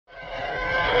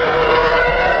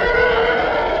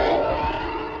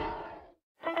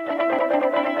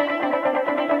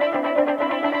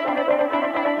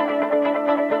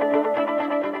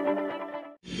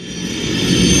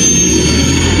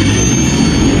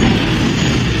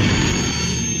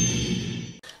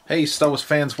Hey Star Wars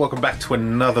fans, welcome back to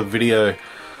another video.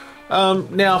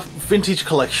 Now, Vintage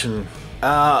Collection.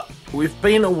 We've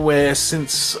been aware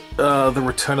since the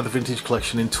return of the Vintage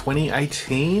Collection in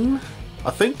 2018,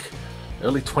 I think?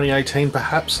 Early 2018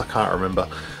 perhaps, I can't remember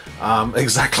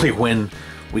exactly when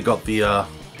we got the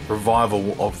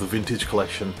revival of the Vintage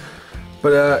Collection.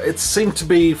 But it seemed to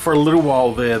be for a little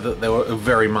while there that they were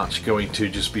very much going to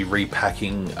just be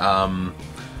repacking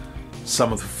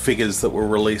some of the figures that were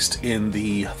released in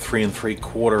the 3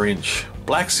 3/4 inch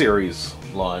Black Series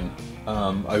line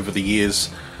over the years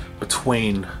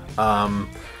between.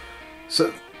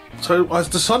 So I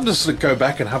decided to sort of go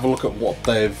back and have a look at what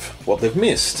they've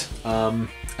missed,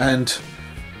 and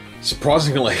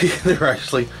surprisingly, there are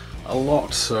actually a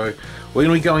lot. So we're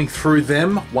going to be going through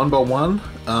them one by one.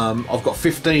 I've got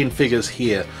 15 figures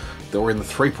here that were in the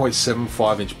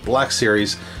 3.75 inch Black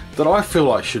Series that I feel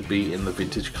like should be in the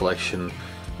Vintage Collection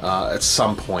at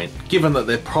some point, given that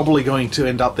they're probably going to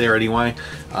end up there anyway.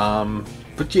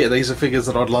 But yeah, these are figures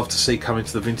that I'd love to see come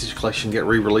into the Vintage Collection, get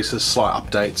re-releases, slight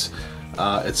updates,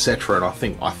 etc. And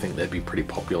I think they'd be pretty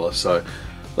popular. So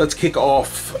let's kick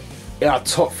off our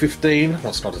top 15. Well,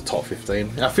 it's not a top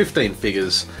 15. Our 15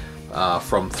 figures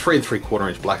from 3 3/4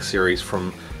 inch Black Series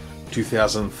from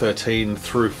 2013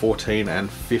 through 14 and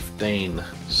 15.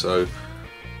 So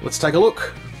let's take a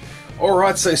look.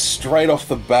 Alright, so straight off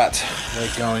the bat,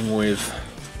 we're going with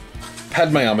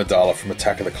Padme Amidala from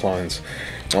Attack of the Clones.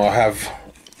 Now, I have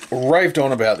raved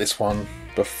on about this one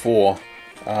before,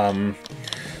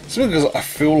 simply because I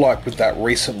feel like with that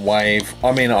recent wave,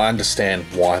 I mean, I understand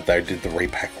why they did the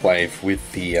repack wave with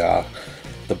the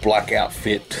black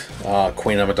outfit,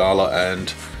 Queen Amidala,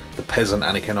 and the peasant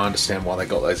Anakin. I understand why they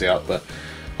got those out, but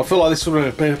I feel like this would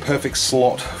have been a perfect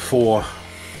slot for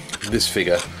this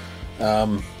figure.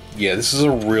 Yeah, this is a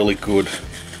really good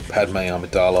Padme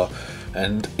Amidala,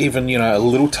 and even, you know, a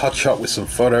little touch up with some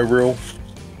photoreal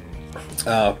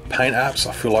paint apps,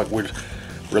 I feel like would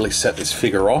really set this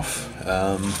figure off.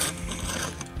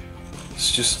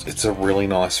 It's a really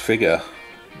nice figure.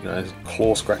 You know,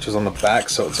 claw scratches on the back,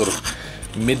 so it's sort of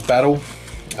mid-battle.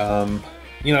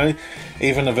 You know,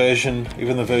 even the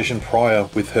version prior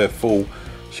with her full,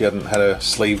 she hadn't had her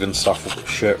sleeve and stuff,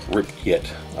 shirt ripped yet.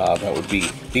 That would be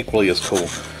equally as cool.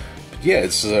 But yeah,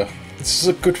 this is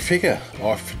a good figure.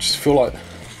 I just feel like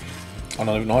on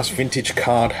a nice vintage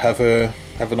card, have a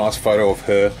nice photo of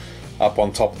her up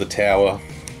on top of the tower.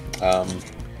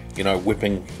 You know,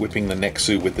 whipping the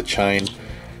Nexu with the chain.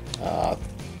 I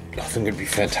think it'd be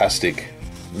fantastic.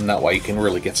 And that way you can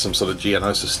really get some sort of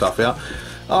Geonosis stuff out.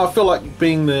 I feel like,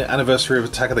 being the anniversary of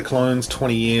Attack of the Clones,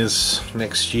 20 years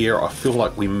next year, I feel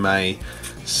like we may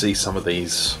see some of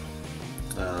these,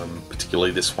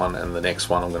 particularly this one and the next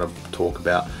one I'm going to talk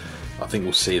about. I think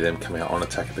we'll see them come out on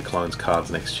Attack of the Clones cards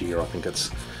next year. I think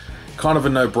it's kind of a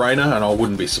no-brainer, and I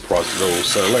wouldn't be surprised at all.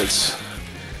 So let's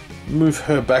move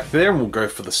her back there, and we'll go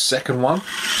for the second one.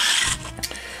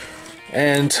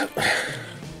 And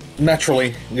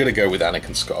naturally, I'm going to go with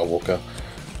Anakin Skywalker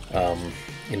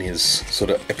in his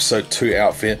sort of Episode 2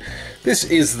 outfit. This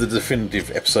is the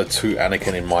definitive Episode 2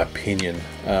 Anakin, in my opinion.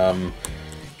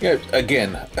 You know,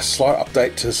 again, a slight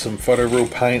update to some photoreal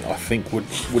paint I think would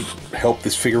help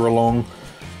this figure along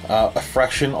a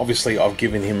fraction. Obviously, I've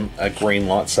given him a green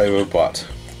lightsaber, but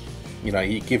you know,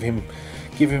 you give him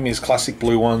his classic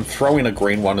blue one, throw in a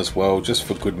green one as well, just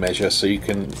for good measure, so you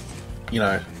can, you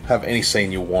know, have any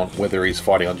scene you want, whether he's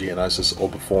fighting on Geonosis or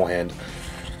beforehand.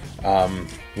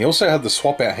 He also had the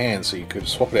swap out hand, so you could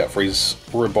swap it out for his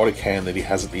robotic hand that he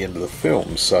has at the end of the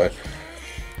film. So,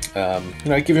 you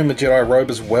know, give him a Jedi robe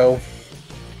as well.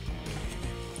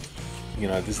 You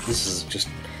know, this is just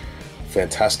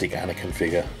fantastic Anakin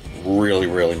figure. Really,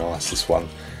 really nice, this one.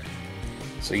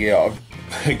 So yeah,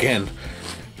 again,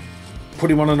 put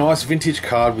him on a nice vintage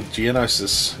card with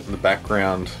Geonosis in the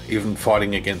background, even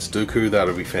fighting against Dooku. That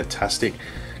would be fantastic.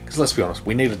 Because let's be honest,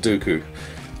 we need a Dooku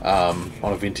on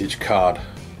a vintage card,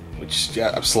 which is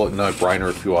an absolute no-brainer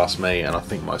if you ask me, and I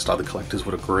think most other collectors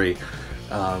would agree.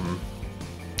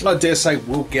 I dare say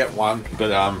we'll get one, but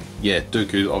yeah,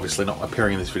 Dooku obviously not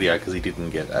appearing in this video because he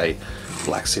didn't get a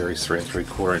Black Series 3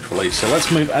 3/4 inch release. So let's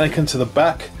move Anakin to the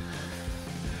back.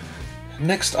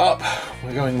 Next up,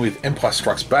 we're going with Empire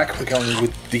Strikes Back. We're going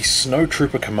with the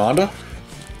Snowtrooper Commander.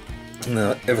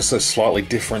 Ever so slightly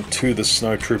different to the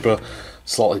Snowtrooper,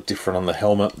 slightly different on the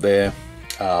helmet there.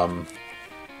 But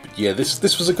yeah,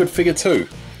 this was a good figure too.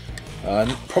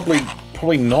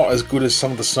 Probably not as good as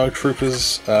some of the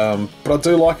Snowtroopers, but I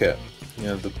do like it. You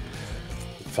know, the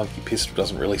funky pistol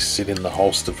doesn't really sit in the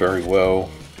holster very well.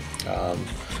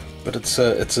 But it's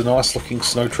a nice looking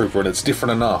snowtrooper, and it's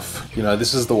different enough. You know,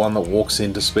 this is the one that walks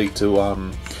in to speak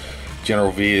to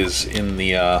General Veers in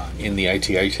the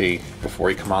AT-AT before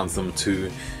he commands them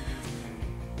to,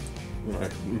 you know,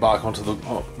 embark onto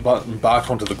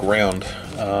the ground.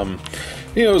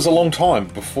 You know, it was a long time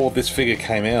before this figure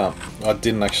came out. I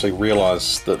didn't actually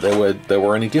realise that they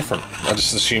were any different. I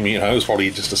just assumed, you know, it was probably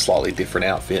just a slightly different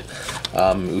outfit.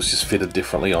 It was just fitted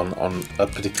differently on a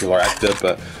particular actor,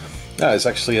 but no, it's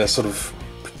actually a sort of,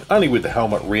 only with the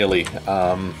helmet really,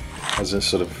 as a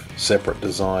sort of separate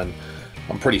design.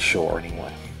 I'm pretty sure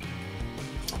anyway.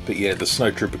 But yeah, the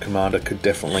Snowtrooper Commander could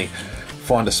definitely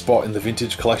find a spot in the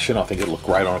vintage collection. I think it'd look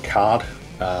great on a card.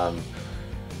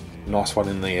 Nice one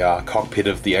in the cockpit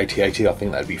of the AT-AT. I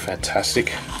think that'd be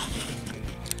fantastic.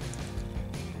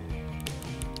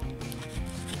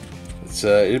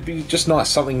 It'd be just nice,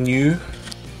 something new.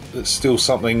 That's still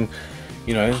something,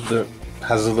 you know, that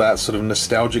has that sort of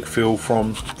nostalgic feel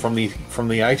from the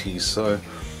 80s. So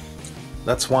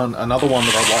that's another one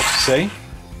that I'd like to see.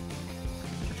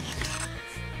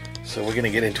 So we're going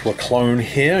to get into a clone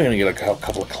here. I'm going to get a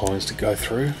couple of clones to go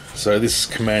through. So this is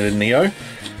Commander Neo.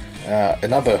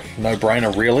 Another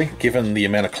no-brainer really, given the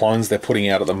amount of clones they're putting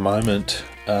out at the moment.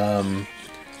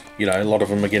 You know, a lot of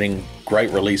them are getting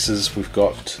great releases. We've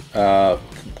got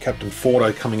Captain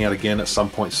Fordo coming out again at some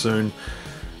point soon.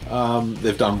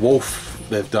 They've done Wolf,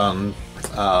 they've done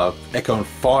Echo and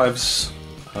Fives,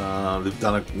 they've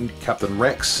done a Captain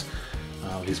Rex.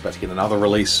 He's about to get another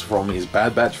release from his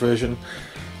Bad Batch version.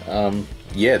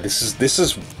 Yeah, this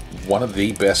is one of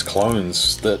the best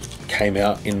clones that came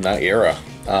out in that era.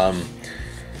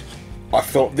 I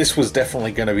felt this was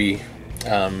definitely going to be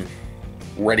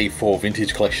ready for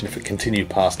vintage collection if it continued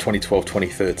past 2012,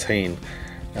 2013.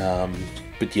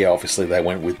 But yeah, obviously they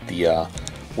went with the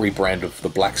rebrand of the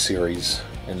Black Series,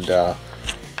 and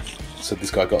so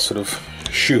this guy got sort of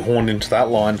shoehorned into that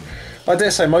line. I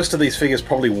dare say most of these figures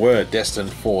probably were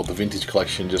destined for the vintage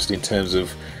collection, just in terms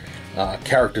of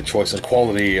character choice and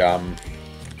quality.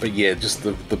 But yeah, just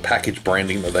the package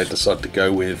branding that they decided to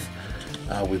go with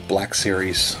Black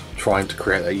Series, trying to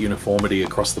create that uniformity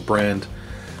across the brand.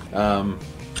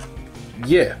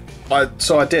 Yeah,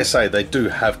 so I dare say they do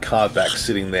have card backs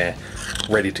sitting there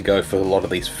ready to go for a lot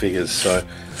of these figures. So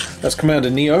that's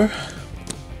Commander Neo.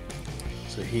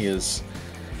 So he is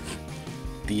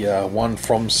the one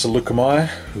from Seleucami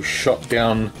who shot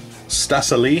down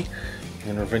Stasali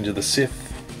in Revenge of the Sith.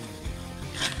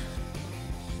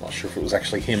 Not sure if it was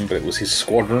actually him, but it was his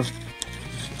squadron.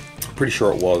 Pretty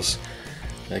sure it was.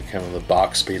 They came with the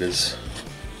Bark Speeders,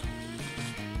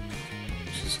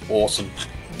 which is awesome.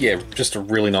 Yeah, just a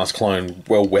really nice clone,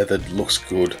 well weathered, looks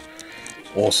good,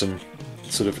 awesome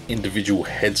sort of individual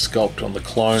head sculpt on the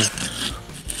clone.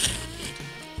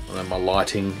 I know my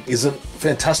lighting isn't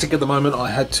fantastic at the moment. I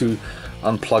had to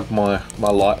unplug my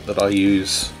light that I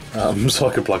use so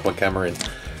I could plug my camera in.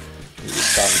 It's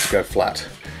starting to go flat.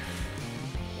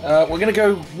 We're going to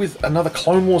go with another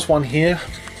Clone Wars one here.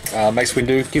 Mace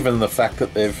Windu, given the fact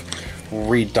that they've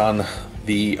redone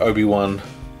the Obi-Wan,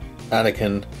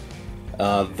 Anakin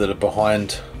that are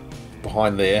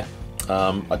behind there,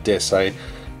 I dare say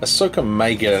Ahsoka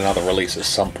may get another release at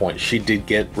some point. She did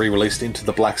get re-released into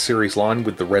the Black Series line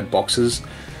with the red boxes,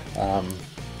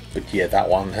 but yeah, that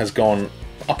one has gone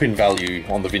up in value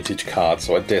on the vintage card,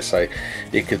 so I dare say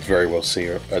it could very well see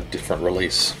a different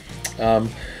release.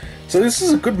 So this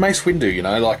is a good Mace Windu, you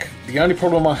know, like, the only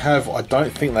problem I have, I don't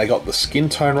think they got the skin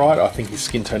tone right. I think his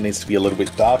skin tone needs to be a little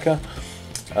bit darker.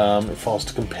 If I was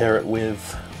to compare it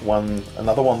with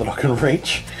another one that I can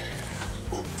reach.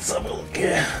 Let's have a look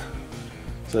here.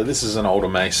 So this is an older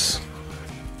Mace,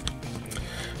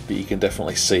 but you can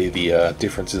definitely see the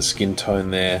difference in skin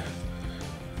tone there.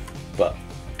 But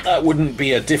that wouldn't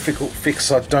be a difficult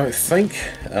fix, I don't think.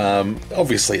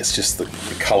 Obviously it's just the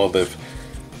colour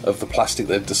of the plastic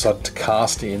they've decided to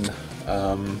cast in.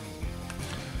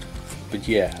 But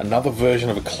yeah, another version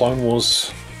of a Clone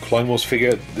Wars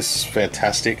figure. This is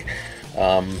fantastic.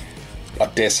 I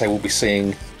dare say we'll be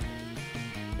seeing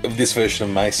this version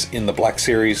of Mace in the Black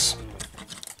Series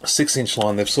 6-inch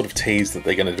line. They've sort of teased that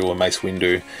they're going to do a Mace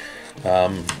Windu,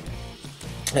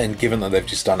 and given that they've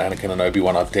just done Anakin and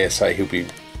Obi-Wan, I dare say he'll be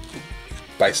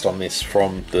based on this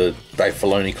from the Dave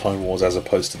Filoni Clone Wars, as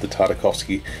opposed to the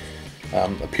Tartakovsky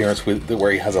appearance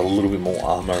where he has a little bit more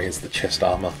armor. He has the chest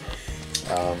armor.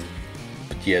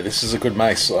 But yeah, this is a good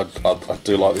Mace. I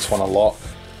do like this one a lot.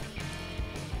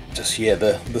 Just yeah,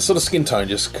 the sort of skin tone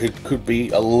just could be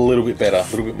a little bit better, a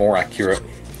little bit more accurate.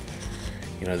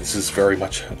 You know, this is very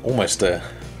much almost a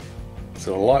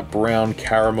sort of light brown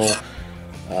caramel.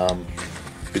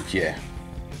 But yeah,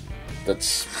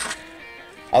 that's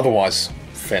otherwise,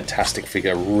 fantastic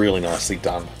figure, really nicely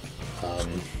done.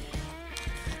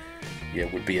 Yeah,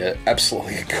 would be a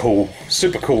absolutely cool,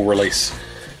 super cool release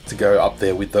to go up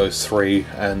there with those three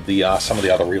and the some of the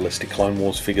other realistic Clone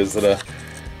Wars figures that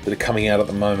are coming out at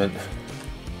the moment.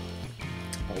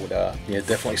 I would yeah,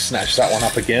 definitely snatch that one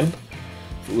up again.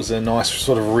 If it was a nice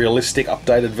sort of realistic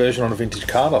updated version on a vintage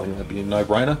card, I think that'd be a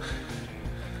no-brainer.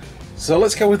 So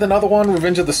let's go with another one,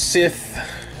 Revenge of the Sith.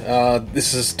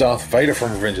 This is Darth Vader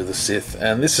from Revenge of the Sith,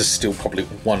 and this is still probably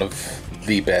one of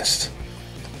the best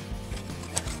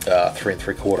 3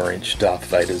 3/4 inch Darth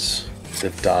Vaders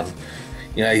they've done.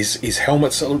 You know, his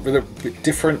helmet's a little bit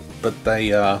different, but they,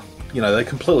 you know, they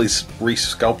completely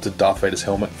re-sculpted Darth Vader's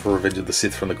helmet for Revenge of the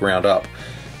Sith from the ground up,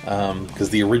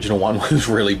 because the original one was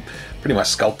really pretty much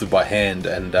sculpted by hand,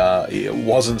 and it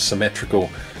wasn't symmetrical.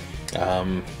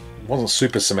 Wasn't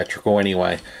super symmetrical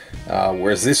anyway.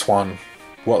 Whereas this one,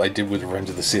 what they did with Revenge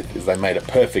of the Sith is they made it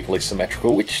perfectly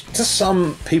symmetrical, which to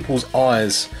some people's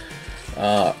eyes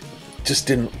just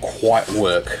didn't quite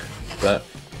work, but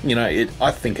you know,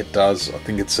 I think it does. I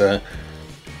think it's a,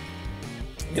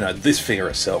 you know, this figure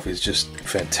itself is just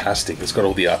fantastic. It's got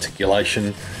all the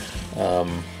articulation, you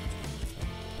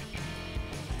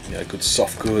know, good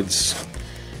soft goods.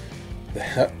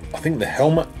 I think the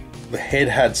helmet, the head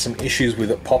had some issues with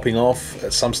it popping off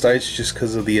at some stage just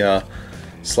because of the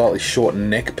slightly short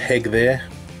neck peg there.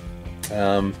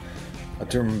 I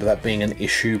do remember that being an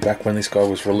issue back when this guy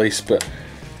was released, but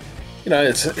you know,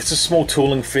 it's a small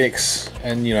tooling fix,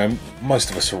 and you know, most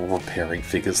of us are repairing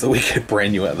figures that we get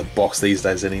brand new out of the box these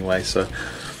days anyway. So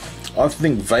I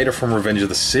think Vader from Revenge of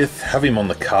the Sith, have him on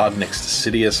the card next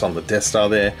to Sidious on the Death Star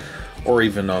there, or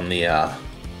even on the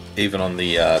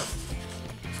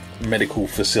medical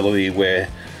facility where,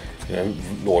 you know,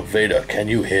 Lord Vader, can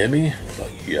you hear me?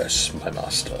 Like, yes, my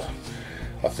master.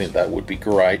 I think that would be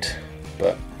great,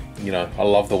 but you know, I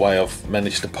love the way I've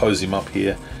managed to pose him up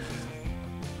here.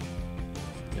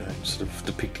 Sort of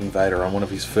depicting Vader on one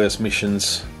of his first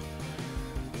missions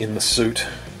in the suit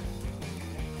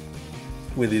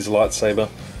with his lightsaber.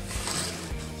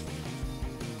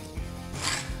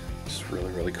 It's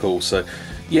really, really cool. So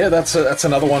yeah, that's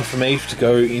another one for me to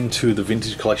go into the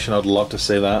vintage collection. I'd love to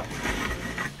see that.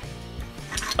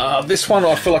 This one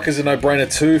I feel like is a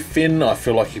no-brainer too. Finn, I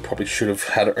feel like he probably should have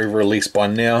had it released by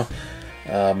now.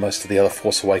 Most of the other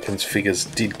Force Awakens figures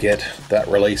did get that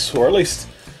release, or at least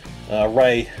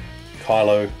Rey,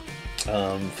 Kylo,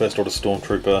 First Order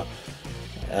Stormtrooper,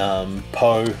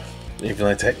 Poe, even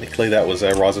though technically that was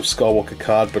a Rise of Skywalker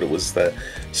card, but it was the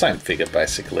same figure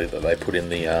basically that they put in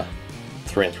the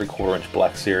 3 3/4 inch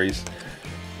Black Series.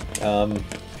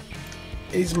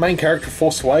 His main character,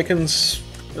 Force Awakens,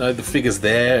 you know, the figure's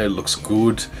there, it looks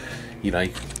good. You know,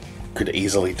 you could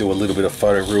easily do a little bit of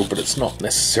photo real, but it's not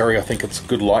necessary. I think it's a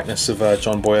good likeness of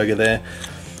John Boyega there.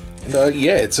 And,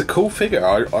 yeah, it's a cool figure.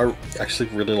 I actually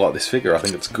really like this figure. I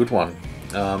think it's a good one.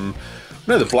 You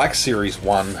know, the Black Series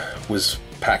one was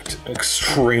packed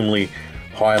extremely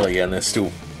highly, and there's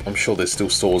still, I'm sure there's still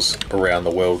stores around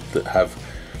the world that have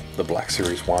the Black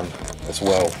Series one as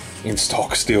well in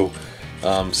stock still,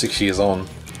 6 years on.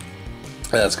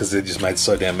 And that's because they just made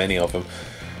so damn many of them.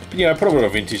 But, you know, put on a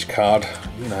vintage card.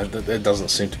 You know, there doesn't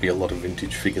seem to be a lot of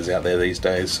vintage figures out there these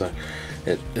days, so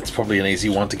it's probably an easy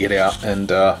one to get out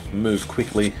and move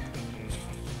quickly.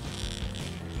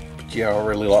 But yeah, I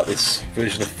really like this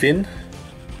version of Finn.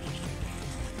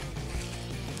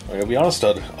 I'm gonna be honest,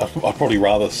 I'd probably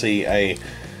rather see a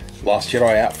Last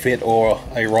Jedi outfit or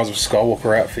a Rise of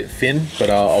Skywalker outfit Finn, but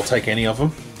I'll take any of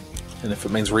them. And if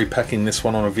it means repacking this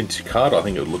one on a vintage card, I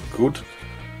think it would look good.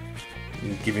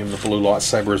 You can give him the blue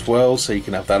lightsaber as well, so you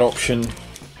can have that option.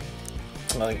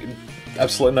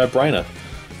 Absolute no-brainer.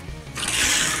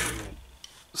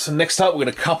 So next up, we've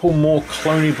got a couple more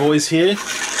cloney boys here.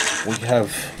 We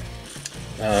have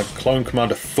Clone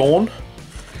Commander Thrawn.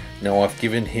 Now I've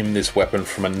given him this weapon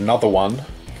from another one,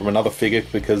 from another figure,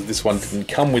 because this one didn't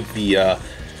come with the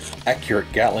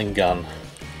accurate Gatling gun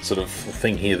sort of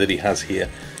thing here that he has here.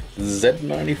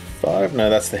 Z95? No,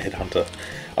 that's the Headhunter.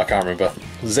 I can't remember.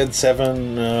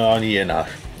 Z7? Yeah, no.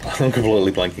 I'm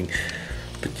completely blanking.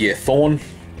 But yeah, Thrawn,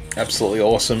 absolutely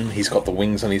awesome. He's got the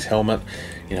wings on his helmet.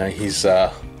 You know, he's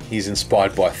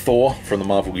inspired by Thor from the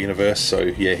Marvel Universe, so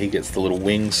yeah, he gets the little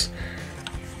wings.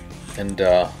 And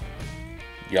yeah,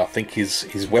 I think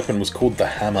his weapon was called the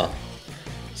Hammer.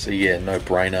 So yeah, no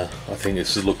brainer. I think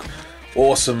this would look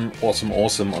awesome, awesome,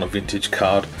 awesome on a vintage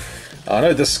card. I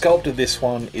know the sculpt of this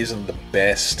one isn't the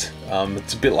best.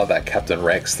 It's a bit like that Captain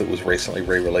Rex that was recently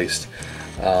re-released.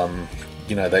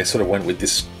 You know, they sort of went with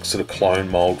this sort of clone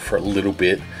mold for a little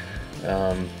bit.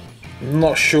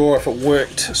 Not sure if it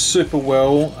worked super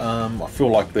well. I feel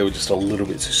like they were just a little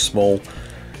bit too small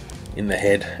in the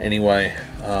head anyway.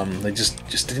 They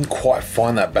just didn't quite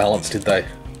find that balance, did they?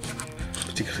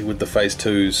 Particularly with the phase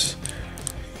 2s.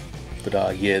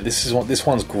 But yeah, this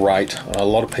one's great. A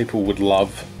lot of people would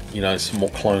love, you know, some more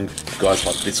clone guys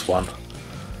like this one.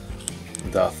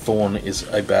 And Thorn is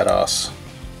a badass.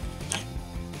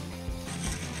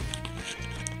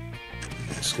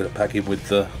 Just got to pack him with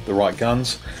the right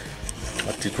guns.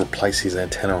 I did replace his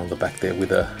antenna on the back there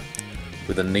with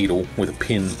a needle, with a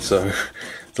pin, so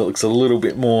it looks a little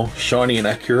bit more shiny and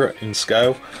accurate in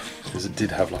scale, because it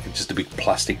did have like just a big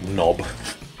plastic knob.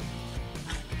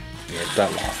 Yeah,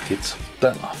 don't laugh, kids.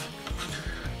 Don't laugh.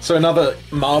 So another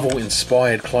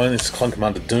Marvel-inspired clone. This is Clone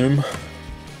Commander Doom.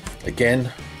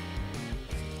 Again,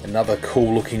 another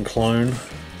cool-looking clone.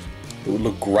 It would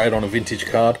look great on a vintage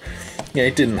card. Yeah,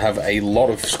 he didn't have a lot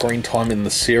of screen time in the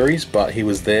series, but he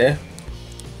was there.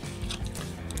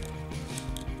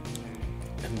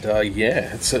 And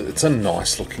yeah, it's a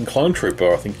nice-looking clone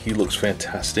trooper. I think he looks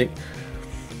fantastic.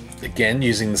 Again,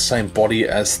 using the same body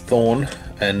as Thorn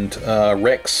and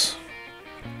Rex.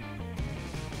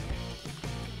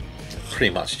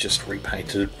 Pretty much just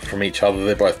repainted from each other.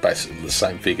 They're both basically the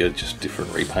same figure, just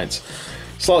different repaints.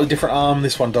 Slightly different arm.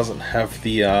 This one doesn't have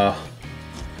the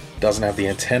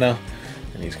antenna,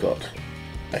 and he's got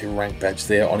a rank badge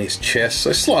there on his chest.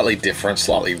 So slightly different,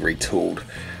 slightly retooled,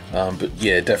 but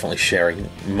yeah, definitely sharing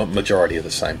majority of the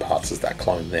same parts as that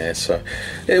clone there. So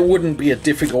it wouldn't be a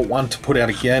difficult one to put out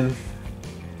again.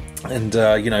 And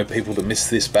you know, people that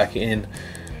missed this back in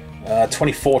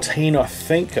 2014, I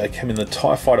think, I came in the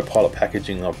TIE Fighter pilot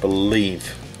packaging, I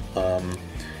believe,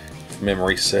 if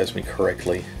memory serves me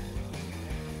correctly.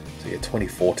 So yeah,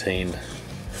 2014.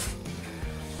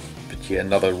 But yeah,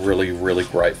 another really, really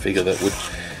great figure that would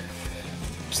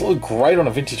just look great on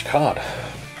a vintage card.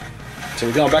 So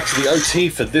we're going back to the OT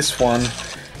for this one,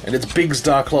 and it's Biggs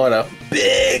Dark Lighter.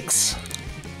 Biggs!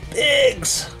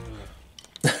 Biggs!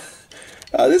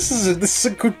 This is a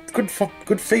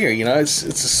good figure, you know. It's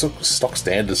a stock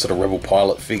standard sort of Rebel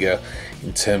pilot figure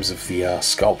in terms of the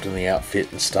sculpt and the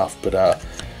outfit and stuff, but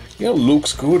you know,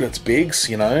 looks good. It's Biggs,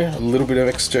 you know, a little bit of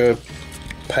extra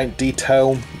paint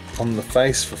detail on the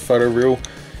face for photoreal.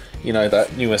 You know,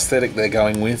 that new aesthetic they're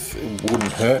going with, it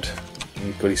wouldn't hurt. And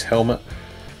you've got his helmet.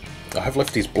 I have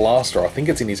left his blaster. I think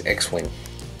it's in his X-wing,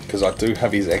 because I do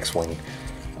have his X-wing,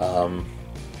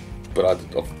 but I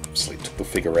obviously took the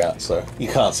figure out, so you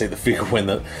can't see the figure when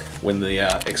the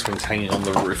X-wing's hanging on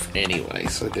the roof anyway.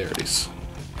 So there it is,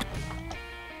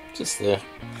 just there.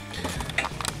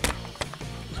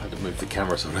 I had to move the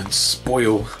camera so I don't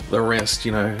spoil the rest.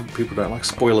 You know, people don't like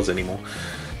spoilers anymore.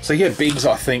 So yeah, Biggs,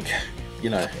 I think, you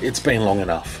know, it's been long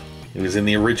enough. He was in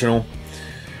the original.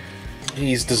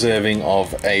 He's deserving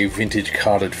of a vintage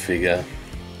carded figure.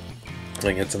 I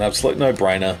think it's an absolute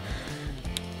no-brainer.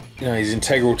 You know, he's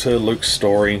integral to Luke's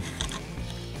story.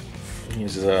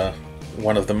 He's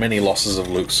one of the many losses of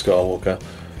Luke Skywalker.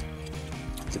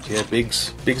 But yeah,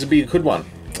 Biggs would be a good one.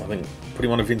 I think put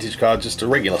him on a vintage card, just a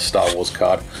regular Star Wars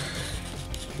card,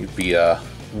 he'd be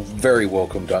very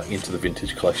welcomed into the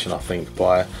vintage collection, I think,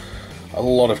 by a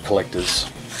lot of collectors.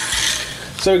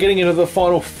 So we're getting into the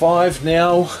final 5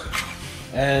 now,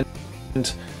 and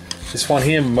this one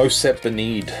here, Mosep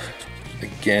Benid.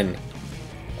 Again,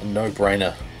 a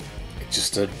no-brainer.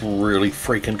 Just a really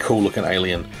freaking cool looking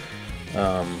alien.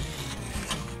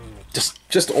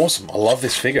 Just awesome. I love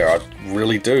this figure. I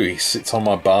really do. He sits on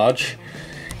my barge,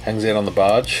 hangs out on the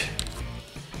barge.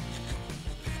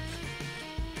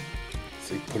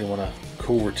 So you put him on a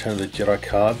cool Return of the Jedi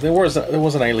card. There was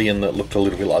an alien that looked a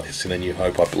little bit like this in A New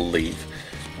Hope, I believe.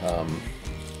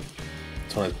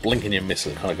 It's one of those blink and you miss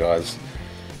it kind of guys.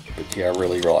 But yeah, I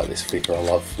really like this figure. I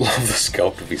love the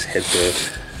sculpt of his head there.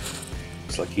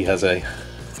 Looks like he has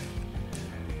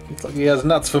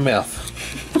nuts for mouth.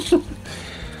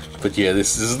 But yeah,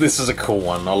 this is a cool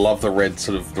one. I love the red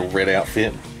red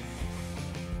outfit.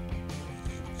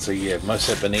 So yeah,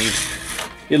 Mosep Benid.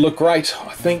 It looked great,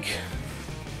 I think.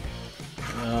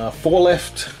 4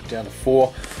 left, down to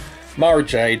 4. Mara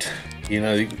Jade, you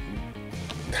know,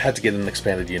 had to get an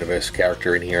expanded universe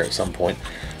character in here at some point.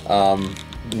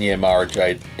 Yeah, Mara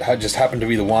Jade just happened to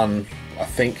be the one, I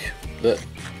think, that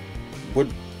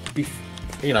would be,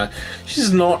 you know,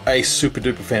 she's not a super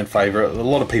duper fan favorite. A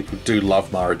lot of people do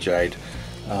love Mara Jade.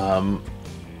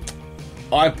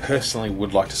 I personally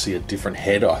would like to see a different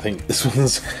head. I think this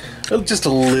one's just a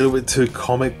little bit too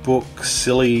comic book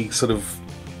silly, sort of,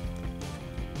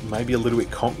 maybe a little bit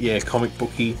comic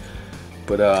booky.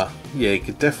 But yeah, you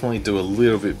could definitely do a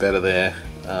little bit better there.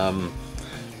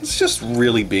 It's just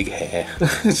really big hair.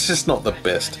 It's just not the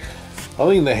best. I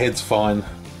think the head's fine,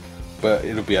 but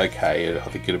it'll be okay. I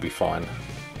think it'll be fine.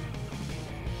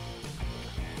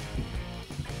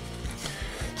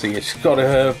 So yeah, she's got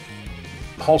her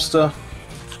holster,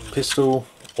 pistol,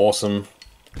 awesome.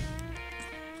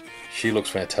 She looks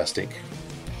fantastic.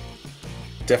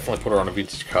 Definitely put her on a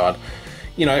vintage card.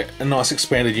 You know, a nice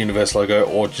expanded universe logo,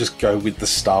 or just go with the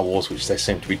Star Wars, which they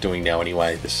seem to be doing now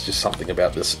anyway. There's just something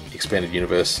about this expanded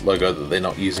universe logo that they're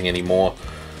not using anymore.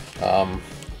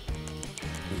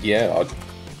 Yeah,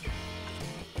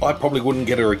 I probably wouldn't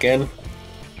get her again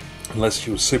unless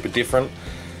she was super different.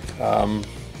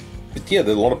 But yeah,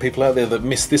 there are a lot of people out there that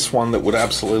missed this one that would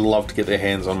absolutely love to get their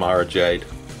hands on Mara Jade.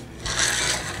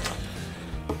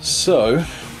 So,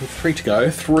 with 3 to go,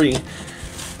 3,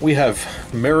 we have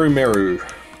Meru Meru,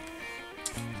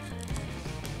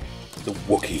 the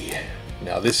Wookiee.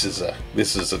 Now this is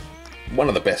one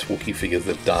of the best Wookiee figures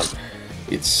they've done.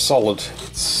 It's solid,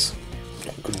 it's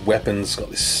got good weapons, got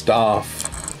this staff,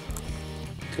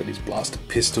 it's got his blaster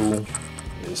pistol,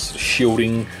 there's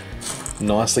shielding,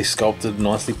 nicely sculpted,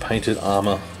 nicely painted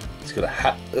armor. It's got a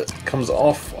hat that comes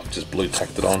off. I've just blue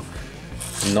tacked it on.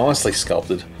 Nicely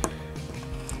sculpted.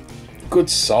 Good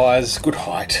size, good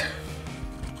height.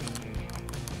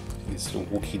 These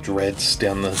little Wookiee dreads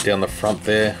down the front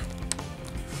there.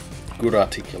 Good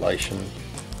articulation.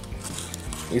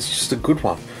 It's just a good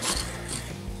one.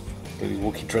 Got these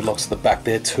Wookiee dreadlocks at the back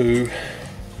there too.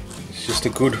 It's just a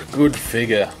good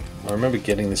figure. I remember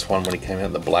getting this one when he came out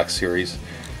in the Black Series.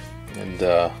 And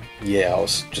yeah, I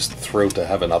was just thrilled to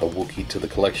have another Wookiee to the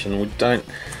collection. We don't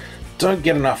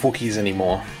get enough Wookiees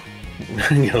anymore. We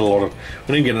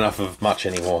don't get enough of much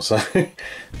anymore. So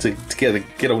to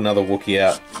get another Wookiee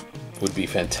out would be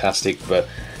fantastic. But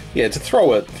yeah, to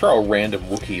throw a random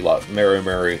Wookiee like Meru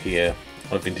Meru here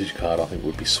on a vintage card, I think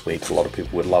would be sweet. A lot of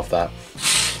people would love that.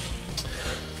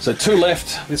 So 2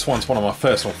 left. This one's one of my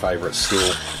personal favourites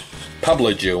still.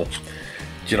 Pablo Jill,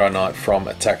 Jedi Knight from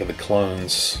Attack of the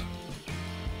Clones.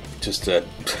 Just a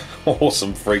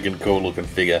awesome, freaking cool looking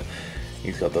figure.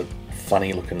 He's got the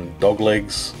funny looking dog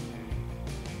legs,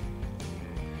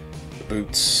 the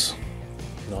boots,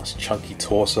 nice chunky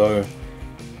torso.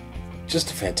 Just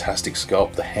a fantastic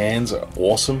sculpt. The hands are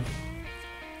awesome.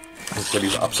 He's got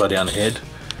his upside down head.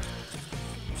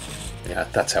 Yeah,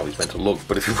 that's how he's meant to look,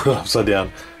 but if you put it upside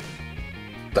down,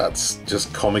 that's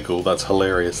just comical. That's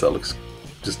hilarious. That looks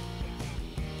just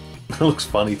that looks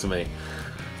funny to me.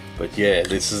 But yeah,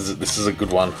 this is a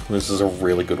good one. This is a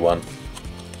really good one.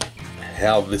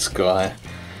 How this guy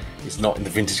is not in the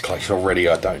vintage collection already,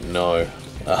 I don't know.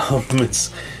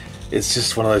 It's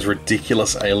just one of those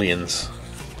ridiculous aliens.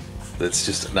 That's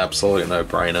just an absolute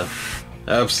no-brainer.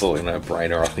 Absolutely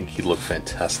no-brainer. I think he'd look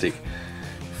fantastic.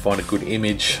 Find a good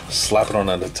image, slap it on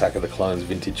an Attack of the Clones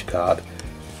vintage card.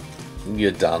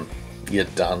 You're done. You're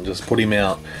done. Just put him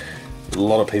out. A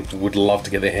lot of people would love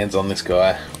to get their hands on this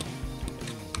guy.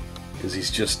 Because he's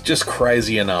just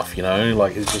crazy enough, you know?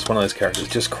 Like, he's just one of those characters,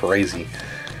 just crazy.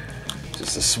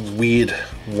 Just this weird,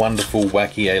 wonderful,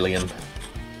 wacky alien.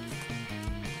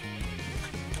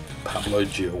 Pablo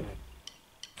Jill.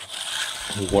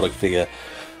 What a figure.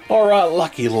 Alright,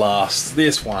 lucky last.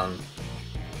 This one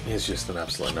is just an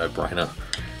absolute no-brainer.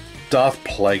 Darth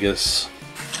Plagueis.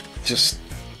 Just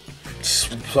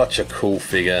such a cool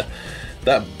figure.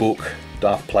 That book,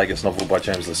 Darth Plagueis novel by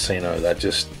James Luceno, that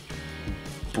just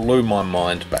blew my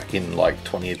mind back in like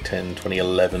 2010,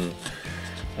 2011,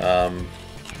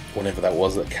 whenever that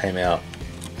was that came out,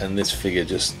 and this figure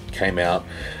just came out.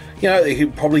 You know, you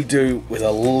could probably do with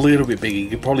a little bit bigger. You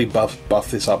could probably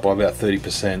buff this up by about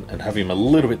 30% and have him a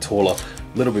little bit taller,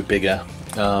 a little bit bigger,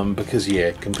 because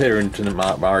yeah, comparing to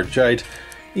Mara Jade,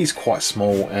 he's quite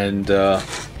small, and the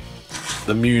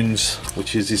Munes,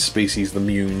 which is his species, the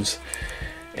Munes,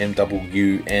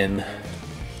 M-W-N-W,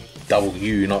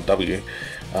 not W.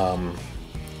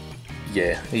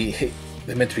 Yeah,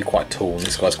 they're meant to be quite tall, and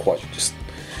this guy's quite just,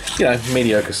 you know,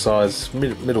 mediocre size,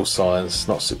 middle size,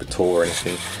 not super tall or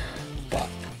anything, but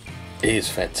he is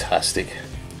fantastic.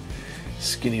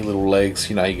 Skinny little legs,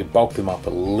 you know, you can bulk them up a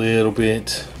little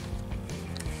bit.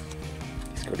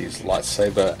 He's got his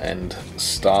lightsaber and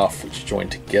staff which join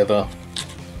together.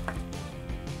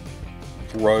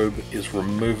 Robe is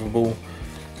removable.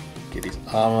 Get his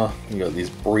armor. You got this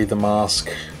breather mask.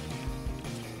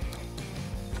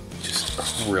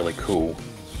 Just really cool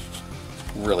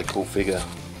figure.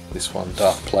 This one,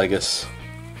 Darth Plagueis.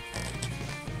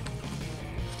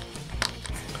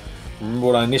 Remember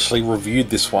when I initially reviewed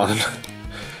this one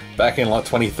back in like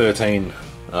 2013?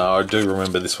 I do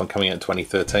remember this one coming out in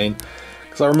 2013.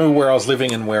 Because I remember where I was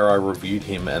living and where I reviewed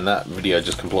him, and that video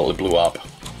just completely blew up.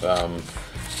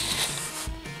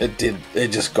 It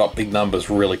just got big numbers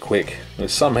really quick. And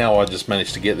somehow I just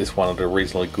managed to get this one at a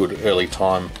reasonably good early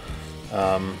time.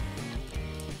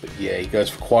 But yeah, he goes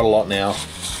for quite a lot now.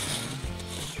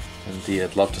 And yeah,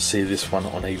 I'd love to see this one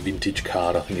on a vintage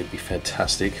card. I think it'd be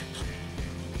fantastic.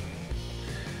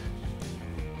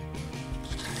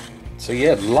 So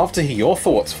yeah, I'd love to hear your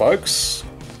thoughts, folks.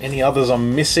 Any others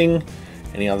I'm missing?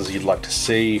 Any others you'd like to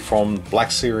see from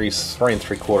Black Series 3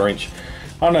 3/4 inch?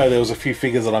 I know there was a few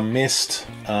figures that I missed.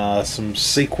 Some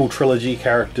sequel trilogy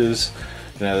characters.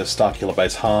 You know, the Starkiller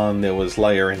Base Han. There was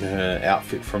Leia in her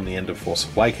outfit from the end of Force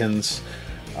Awakens.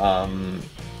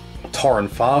 Torrin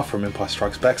Far from Empire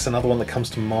Strikes Back's another one that comes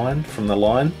to mind from the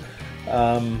line.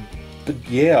 But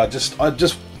yeah, I just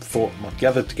thought I'd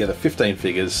gather together 15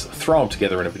 figures, throw them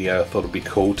together in a video. I thought it'd be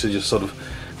cool to just sort of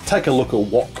take a look at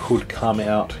what could come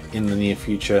out in the near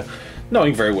future,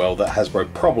 knowing very well that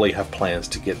Hasbro probably have plans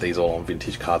to get these all on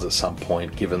vintage cards at some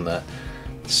point, given that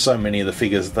so many of the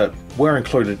figures that were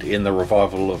included in the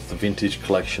revival of the vintage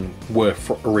collection were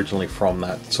originally from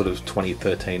that sort of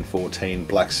 2013-14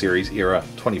 Black Series era,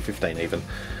 2015 even.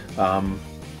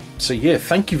 So yeah,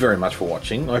 thank you very much for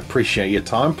watching. I appreciate your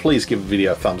time. Please give the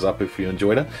video a thumbs up if you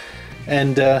enjoyed it,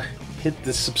 and hit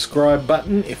the subscribe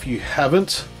button if you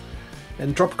haven't,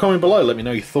 and drop a comment below. Let me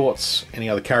know your thoughts, any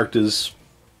other characters,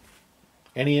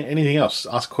 anything else.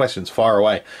 Ask questions, fire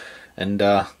away, and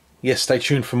yeah, stay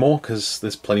tuned for more, because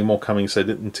there's plenty more coming. So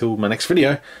until my next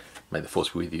video, may the Force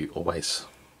be with you always.